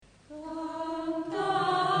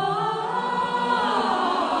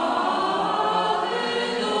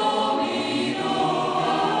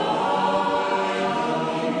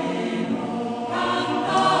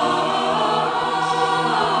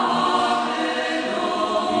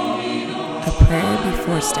A prayer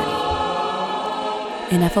before study.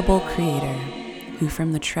 Ineffable Creator, who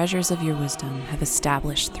from the treasures of your wisdom have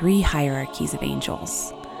established 3 hierarchies of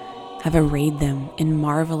angels, have arrayed them in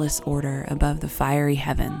marvelous order above the fiery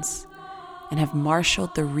heavens, and have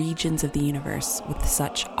marshaled the regions of the universe with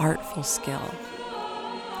such artful skill.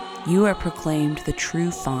 You are proclaimed the true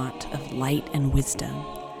font of light and wisdom,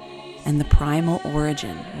 and the primal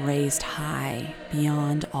origin raised high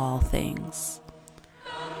beyond all things.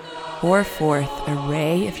 Pour forth a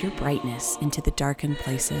ray of your brightness into the darkened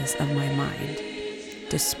places of my mind.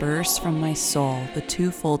 Disperse from my soul the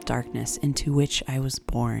twofold darkness into which I was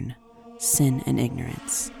born, sin and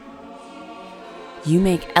ignorance. You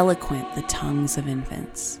make eloquent the tongues of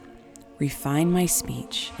infants. Refine my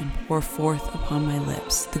speech and pour forth upon my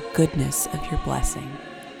lips the goodness of your blessing.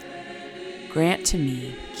 Grant to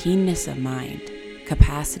me keenness of mind,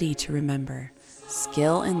 capacity to remember,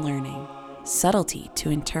 skill in learning, subtlety to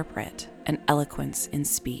interpret, and eloquence in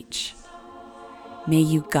speech. May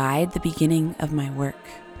you guide the beginning of my work,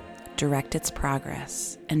 direct its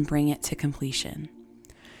progress, and bring it to completion.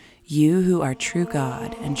 You who are true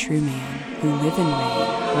God and true man, who live and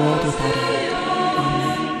reign, world without end.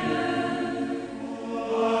 Amen.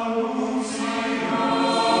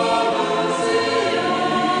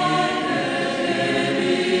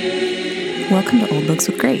 Welcome to Old Books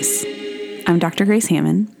with Grace. I'm Dr. Grace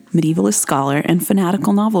Hammond, medievalist scholar and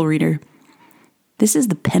fanatical novel reader. This is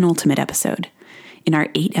the penultimate episode in our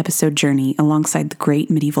 8-episode journey alongside the great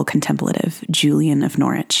medieval contemplative, Julian of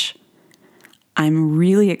Norwich. I'm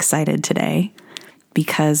really excited today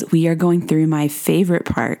because we are going through my favorite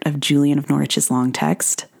part of Julian of Norwich's long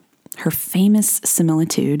text, her famous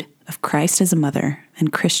similitude of Christ as a mother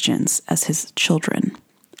and Christians as his children.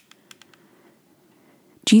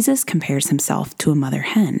 Jesus compares himself to a mother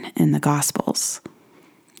hen in the Gospels,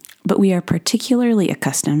 but we are particularly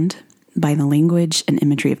accustomed by the language and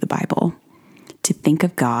imagery of the Bible to think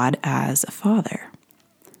of God as a father,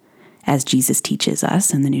 as Jesus teaches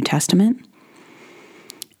us in the New Testament.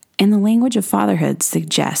 And the language of fatherhood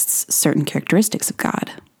suggests certain characteristics of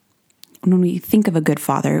God. When we think of a good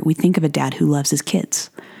father, we think of a dad who loves his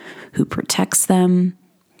kids, who protects them,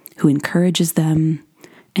 who encourages them,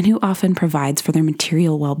 and who often provides for their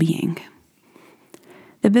material well-being.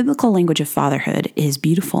 The biblical language of fatherhood is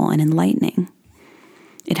beautiful and enlightening.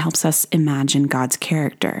 It helps us imagine God's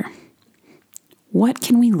character. What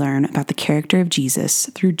can we learn about the character of Jesus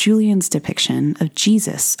through Julian's depiction of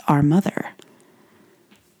Jesus, our mother?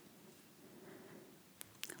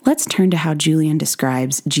 Let's turn to how Julian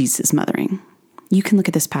describes Jesus' mothering. You can look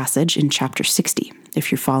at this passage in chapter 60 if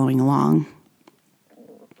you're following along.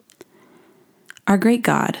 Our great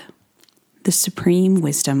God, the supreme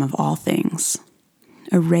wisdom of all things,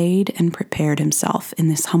 arrayed and prepared himself in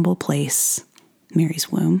this humble place,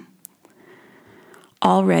 Mary's womb,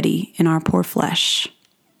 already in our poor flesh,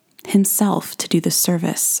 himself to do the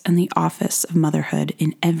service and the office of motherhood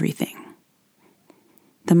in everything.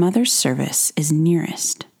 The mother's service is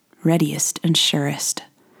nearest, readiest, and surest.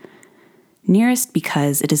 Nearest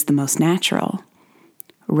because it is the most natural,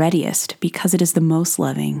 readiest because it is the most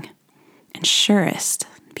loving, and surest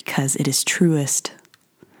because it is truest.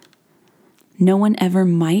 No one ever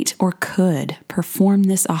might or could perform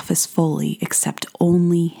this office fully except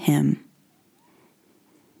only him.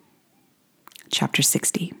 Chapter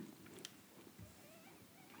 60.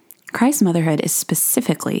 Christ's motherhood is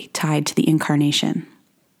specifically tied to the incarnation.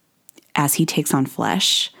 As he takes on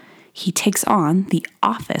flesh, he takes on the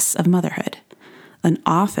office of motherhood, an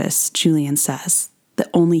office, Julian says, that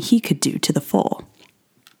only he could do to the full.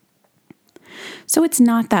 So it's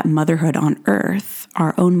not that motherhood on earth,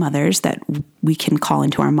 our own mothers that we can call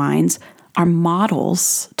into our minds, are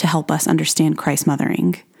models to help us understand Christ's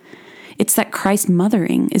mothering. It's that Christ's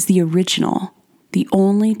mothering is the original, the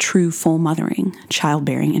only true full mothering,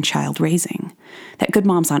 childbearing, and child raising, that good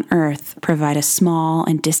moms on earth provide a small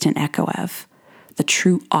and distant echo of, the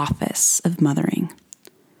true office of mothering.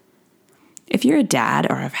 If you're a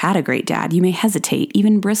dad or have had a great dad, you may hesitate,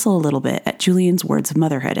 even bristle a little bit at Julian's words of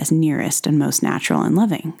motherhood as nearest and most natural and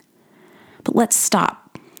loving. But let's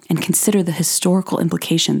stop and consider the historical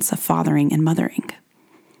implications of fathering and mothering.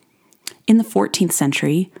 In the 14th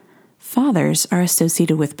century, fathers are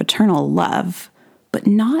associated with paternal love, but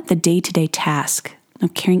not the day-to-day task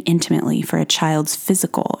of caring intimately for a child's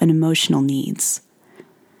physical and emotional needs.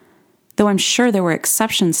 Though I'm sure there were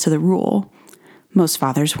exceptions to the rule, most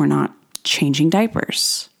fathers were not changing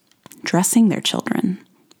diapers, dressing their children,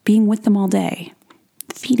 being with them all day,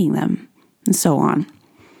 feeding them, and so on.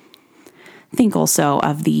 Think also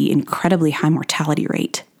of the incredibly high mortality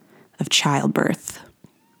rate of childbirth.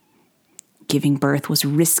 giving birth was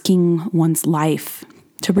risking one's life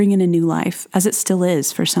to bring in a new life, as it still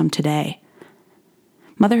is for some today.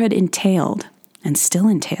 Motherhood entailed, and still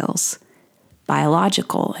entails,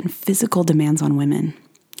 biological and physical demands on women,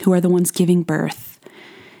 who are the ones giving birth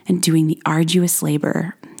and doing the arduous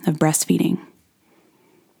labor of breastfeeding.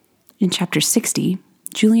 In chapter 60,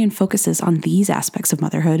 Julian focuses on these aspects of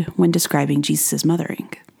motherhood when describing Jesus'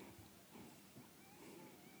 mothering.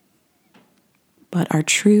 But our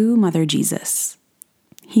true mother Jesus,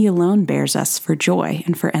 he alone bears us for joy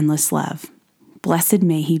and for endless love. Blessed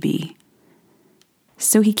may he be.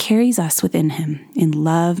 So he carries us within him in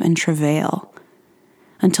love and travail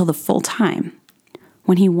until the full time,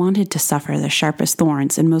 when he wanted to suffer the sharpest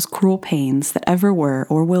thorns and most cruel pains that ever were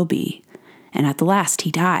or will be, and at the last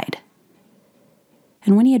he died.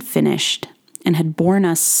 And when he had finished and had borne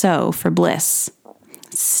us so for bliss,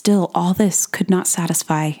 still all this could not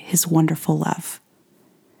satisfy his wonderful love.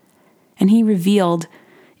 And he revealed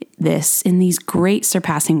this in these great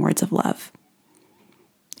surpassing words of love.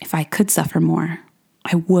 If I could suffer more,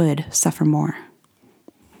 I would suffer more.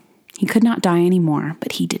 He could not die anymore,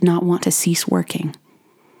 but he did not want to cease working.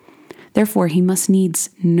 Therefore, he must needs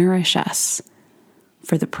nourish us,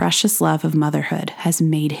 for the precious love of motherhood has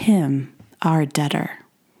made him our debtor.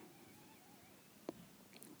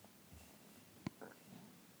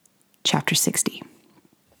 Chapter 60.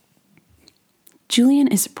 Julian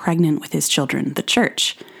is pregnant with his children, the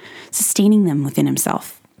church, sustaining them within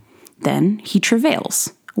himself. Then he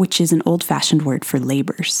travails, which is an old-fashioned word for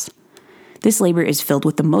labors. This labor is filled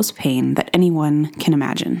with the most pain that anyone can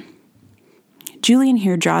imagine. Julian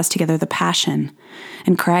here draws together the passion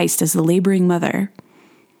and Christ as the laboring mother.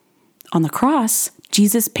 On the cross,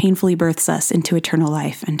 Jesus painfully births us into eternal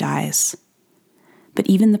life and dies. But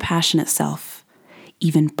even the passion itself,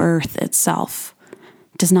 even birth itself,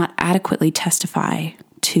 does not adequately testify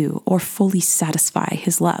to or fully satisfy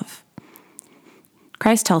his love.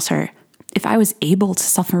 Christ tells her, if I was able to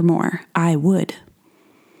suffer more, I would.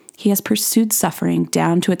 He has pursued suffering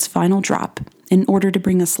down to its final drop in order to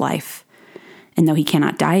bring us life. And though he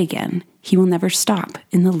cannot die again, he will never stop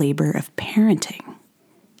in the labor of parenting.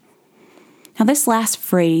 Now, this last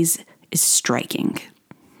phrase is striking.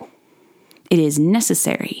 It is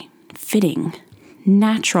necessary, fitting,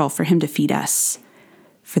 natural for him to feed us,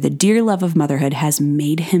 for the dear love of motherhood has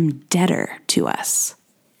made him debtor to us.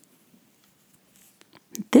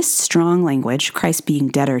 This strong language, Christ being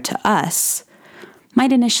debtor to us,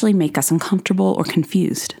 might initially make us uncomfortable or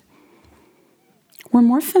confused. We're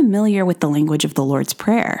more familiar with the language of the Lord's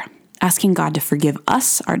Prayer, asking God to forgive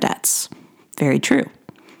us our debts. Very true.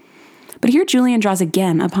 But here Julian draws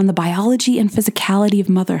again upon the biology and physicality of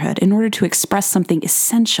motherhood in order to express something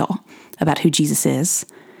essential about who Jesus is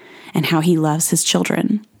and how he loves his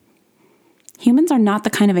children. Humans are not the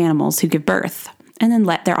kind of animals who give birth and then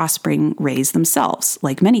let their offspring raise themselves,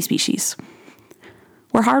 like many species.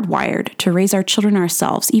 We're hardwired to raise our children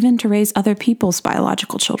ourselves, even to raise other people's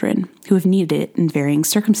biological children who have needed it in varying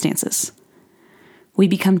circumstances. We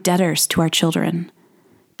become debtors to our children,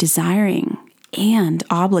 desiring and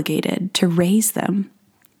obligated to raise them,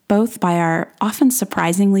 both by our often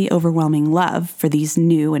surprisingly overwhelming love for these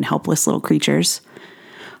new and helpless little creatures,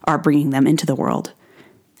 our bringing them into the world,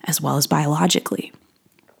 as well as biologically.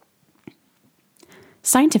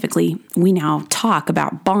 Scientifically, we now talk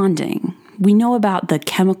about bonding. We know about the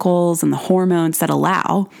chemicals and the hormones that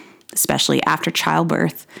allow, especially after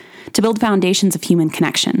childbirth, to build foundations of human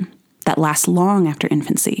connection that last long after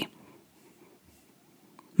infancy.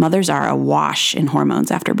 Mothers are awash in hormones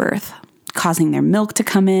after birth, causing their milk to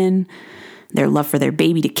come in, their love for their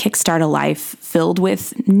baby to kickstart a life filled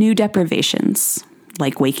with new deprivations,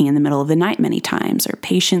 like waking in the middle of the night many times or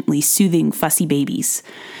patiently soothing fussy babies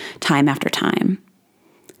time after time.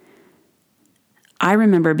 I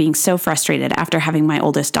remember being so frustrated after having my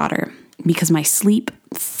oldest daughter because my sleep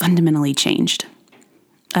fundamentally changed.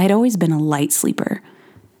 I had always been a light sleeper,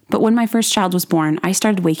 but when my first child was born, I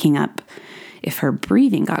started waking up if her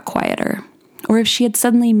breathing got quieter, or if she had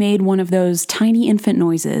suddenly made one of those tiny infant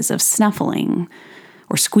noises of snuffling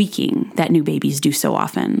or squeaking that new babies do so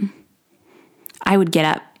often. I would get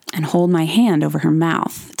up and hold my hand over her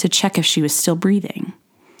mouth to check if she was still breathing.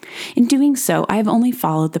 In doing so, I have only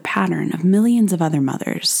followed the pattern of millions of other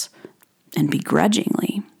mothers, and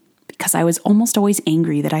begrudgingly, because I was almost always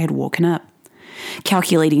angry that I had woken up,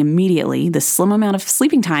 calculating immediately the slim amount of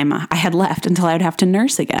sleeping time I had left until I would have to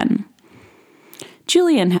nurse again.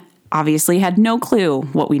 Julian obviously had no clue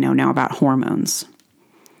what we know now about hormones,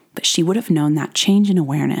 but she would have known that change in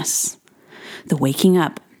awareness, the waking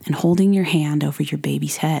up and holding your hand over your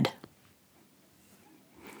baby's head.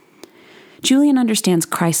 Julian understands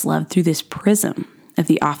Christ's love through this prism of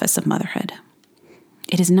the office of motherhood.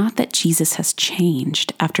 It is not that Jesus has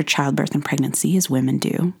changed after childbirth and pregnancy as women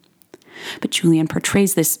do, but Julian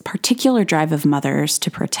portrays this particular drive of mothers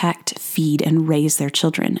to protect, feed, and raise their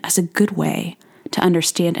children as a good way to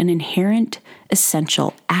understand an inherent,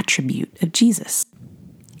 essential attribute of Jesus.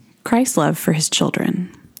 Christ's love for his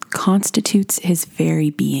children constitutes his very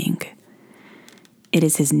being. It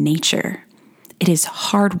is his nature. It is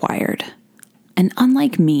hardwired. And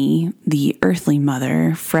unlike me, the earthly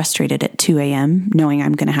mother, frustrated at 2 a.m., knowing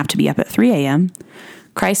I'm going to have to be up at 3 a.m.,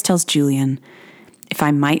 Christ tells Julian, if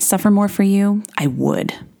I might suffer more for you, I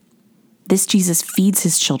would. This Jesus feeds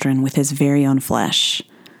his children with his very own flesh,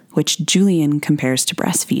 which Julian compares to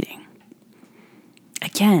breastfeeding.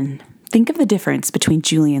 Again, think of the difference between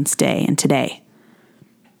Julian's day and today.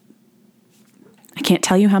 I can't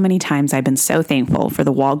tell you how many times I've been so thankful for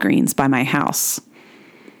the Walgreens by my house.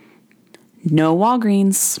 No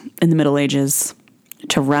Walgreens in the Middle Ages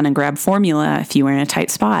to run and grab formula if you were in a tight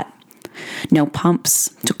spot. No pumps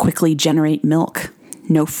to quickly generate milk.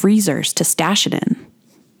 No freezers to stash it in.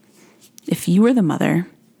 If you were the mother,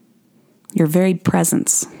 your very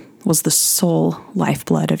presence was the sole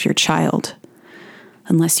lifeblood of your child,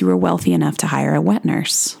 unless you were wealthy enough to hire a wet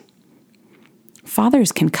nurse.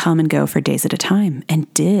 Fathers can come and go for days at a time,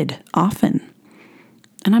 and did often.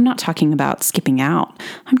 And I'm not talking about skipping out.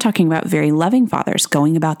 I'm talking about very loving fathers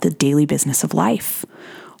going about the daily business of life,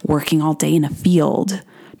 working all day in a field,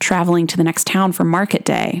 traveling to the next town for market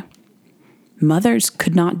day. Mothers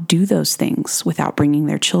could not do those things without bringing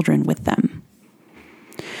their children with them.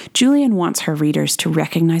 Julian wants her readers to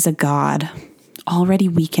recognize a God already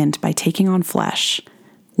weakened by taking on flesh,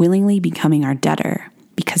 willingly becoming our debtor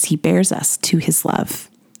because he bears us to his love.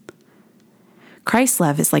 Christ's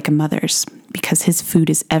love is like a mother's because his food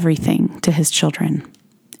is everything to his children,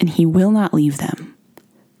 and he will not leave them.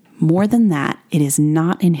 More than that, it is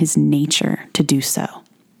not in his nature to do so.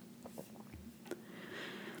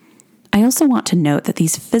 I also want to note that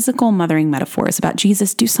these physical mothering metaphors about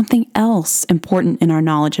Jesus do something else important in our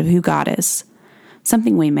knowledge of who God is,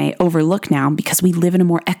 something we may overlook now because we live in a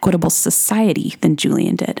more equitable society than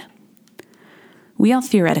Julian did. We all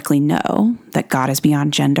theoretically know that God is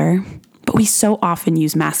beyond gender, but we so often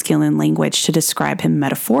use masculine language to describe him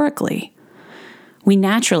metaphorically. We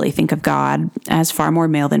naturally think of God as far more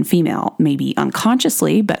male than female, maybe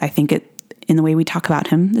unconsciously, but I think in the way we talk about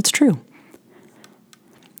him, it's true.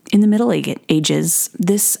 In the Middle Ages,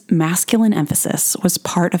 this masculine emphasis was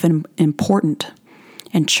part of an important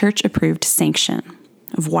and church-approved sanction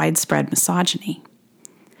of widespread misogyny.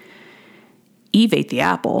 Eve ate the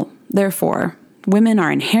apple, therefore, women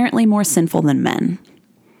are inherently more sinful than men.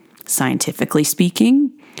 Scientifically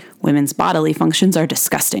speaking, women's bodily functions are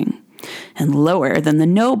disgusting and lower than the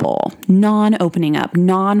noble, non-opening up,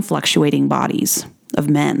 non-fluctuating bodies of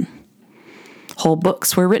men. Whole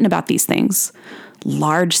books were written about these things.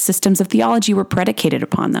 Large systems of theology were predicated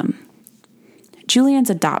upon them.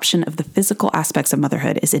 Julian's adoption of the physical aspects of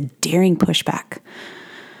motherhood is a daring pushback,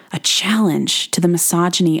 a challenge to the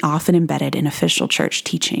misogyny often embedded in official church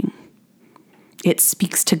teaching. It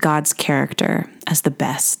speaks to God's character as the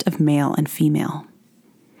best of male and female.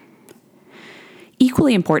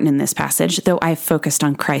 Equally important in this passage, though I've focused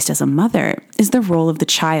on Christ as a mother, is the role of the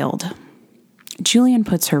child. Julian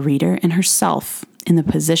puts her reader and herself in the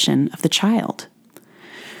position of the child.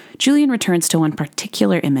 Julian returns to one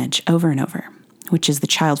particular image over and over, which is the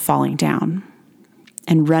child falling down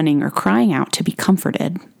and running or crying out to be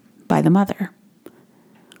comforted by the mother.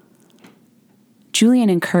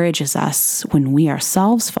 Julian encourages us when we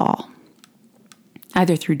ourselves fall,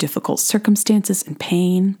 either through difficult circumstances and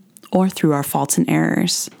pain or through our faults and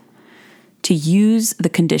errors, to use the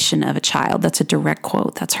condition of a child. That's a direct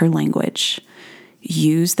quote. That's her language.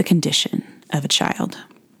 Use the condition of a child.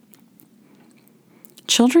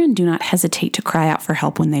 Children do not hesitate to cry out for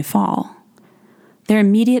help when they fall. Their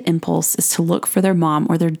immediate impulse is to look for their mom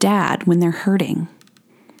or their dad when they're hurting.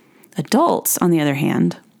 Adults, on the other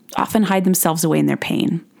hand, often hide themselves away in their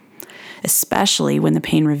pain, especially when the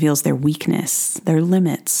pain reveals their weakness, their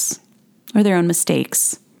limits, or their own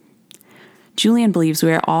mistakes. Julian believes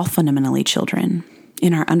we are all fundamentally children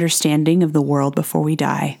in our understanding of the world before we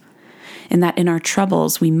die, and that in our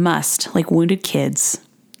troubles we must, like wounded kids,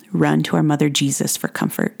 run to our mother Jesus for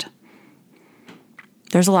comfort.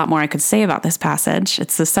 There's a lot more I could say about this passage.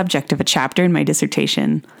 It's the subject of a chapter in my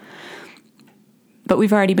dissertation, but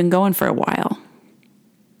we've already been going for a while.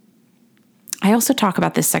 I also talk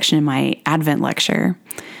about this section in my Advent lecture,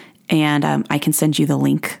 and I can send you the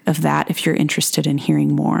link of that if you're interested in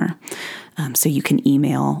hearing more. So you can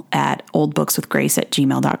email at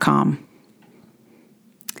oldbookswithgrace@gmail.com.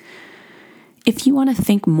 If you want to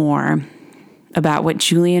think more about what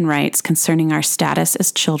Julian writes concerning our status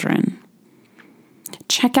as children,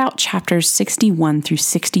 check out chapters 61 through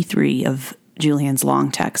 63 of Julian's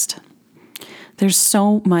long text. There's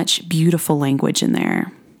so much beautiful language in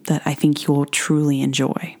there that I think you'll truly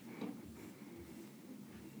enjoy.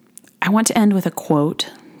 I want to end with a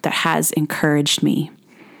quote that has encouraged me,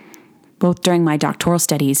 both during my doctoral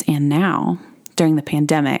studies and now during the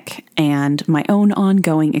pandemic and my own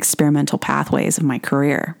ongoing experimental pathways of my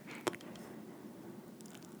career.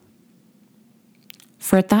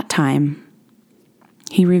 For at that time,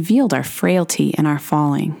 he revealed our frailty and our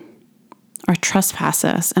falling, our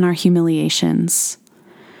trespasses and our humiliations,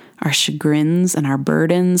 our chagrins and our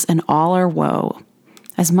burdens and all our woe,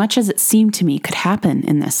 as much as it seemed to me could happen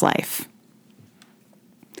in this life.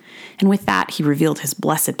 And with that, he revealed his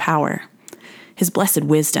blessed power, his blessed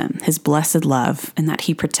wisdom, his blessed love, and that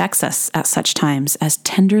he protects us at such times as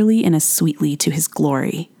tenderly and as sweetly to his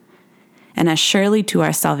glory, and as surely to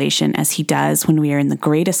our salvation as he does when we are in the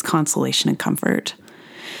greatest consolation and comfort,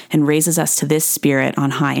 and raises us to this spirit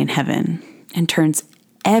on high in heaven, and turns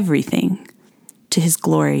everything to his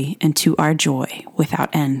glory and to our joy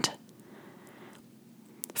without end.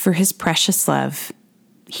 For his precious love,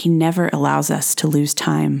 he never allows us to lose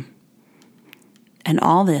time. And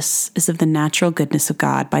all this is of the natural goodness of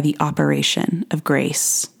God by the operation of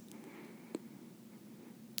grace.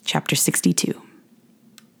 Chapter 62.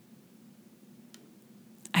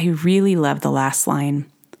 I really love the last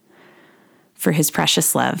line. For his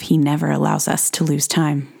precious love, he never allows us to lose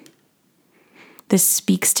time. This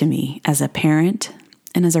speaks to me as a parent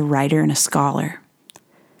and as a writer and a scholar.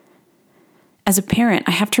 As a parent,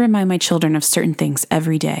 I have to remind my children of certain things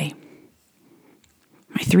every day.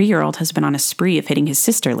 My 3-year-old has been on a spree of hitting his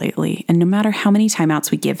sister lately, and no matter how many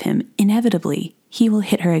timeouts we give him, inevitably, he will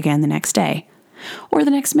hit her again the next day, or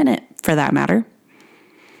the next minute, for that matter.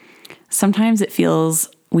 Sometimes it feels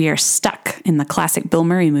we are stuck in the classic Bill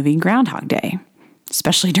Murray movie Groundhog Day,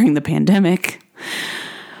 especially during the pandemic.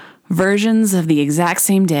 Versions of the exact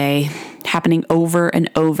same day happening over and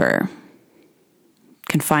over,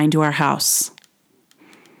 confined to our house.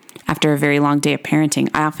 After a very long day of parenting,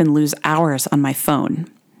 I often lose hours on my phone,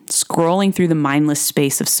 scrolling through the mindless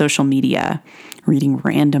space of social media, reading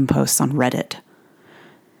random posts on Reddit.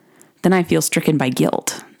 Then I feel stricken by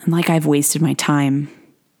guilt and like I've wasted my time.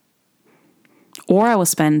 Or I will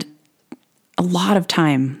spend a lot of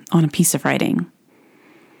time on a piece of writing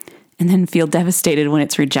and then feel devastated when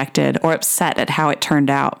it's rejected or upset at how it turned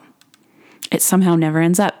out. It somehow never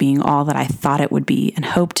ends up being all that I thought it would be and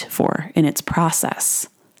hoped for in its process.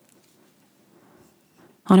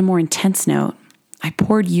 On a more intense note, I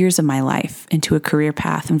poured years of my life into a career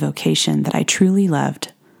path and vocation that I truly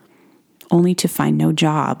loved, only to find no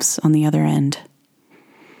jobs on the other end.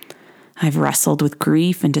 I've wrestled with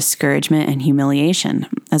grief and discouragement and humiliation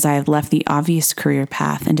as I have left the obvious career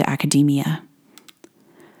path into academia,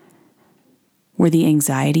 where the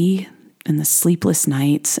anxiety and the sleepless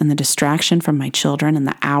nights and the distraction from my children and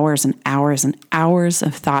the hours and hours and hours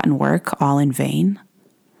of thought and work all in vain.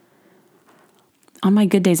 On my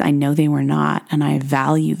good days, I know they were not, and I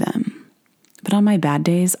value them. But on my bad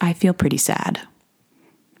days, I feel pretty sad.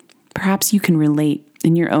 Perhaps you can relate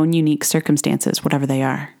in your own unique circumstances, whatever they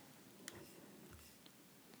are.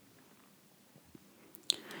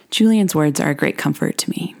 Julian's words are a great comfort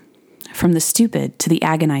to me. From the stupid to the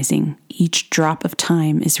agonizing, each drop of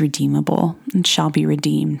time is redeemable and shall be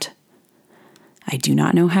redeemed. I do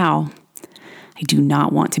not know how. I do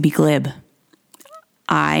not want to be glib.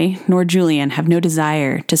 I, nor Julian, have no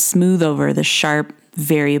desire to smooth over the sharp,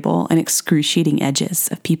 variable, and excruciating edges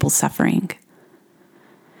of people's suffering.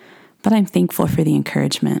 But I'm thankful for the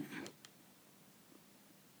encouragement.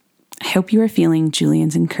 I hope you are feeling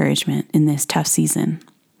Julian's encouragement in this tough season.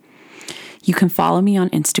 You can follow me on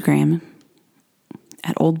Instagram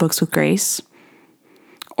at Old Books with Grace,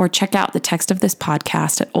 or check out the text of this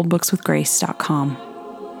podcast at oldbookswithgrace.com.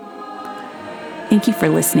 Thank you for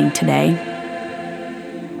listening today.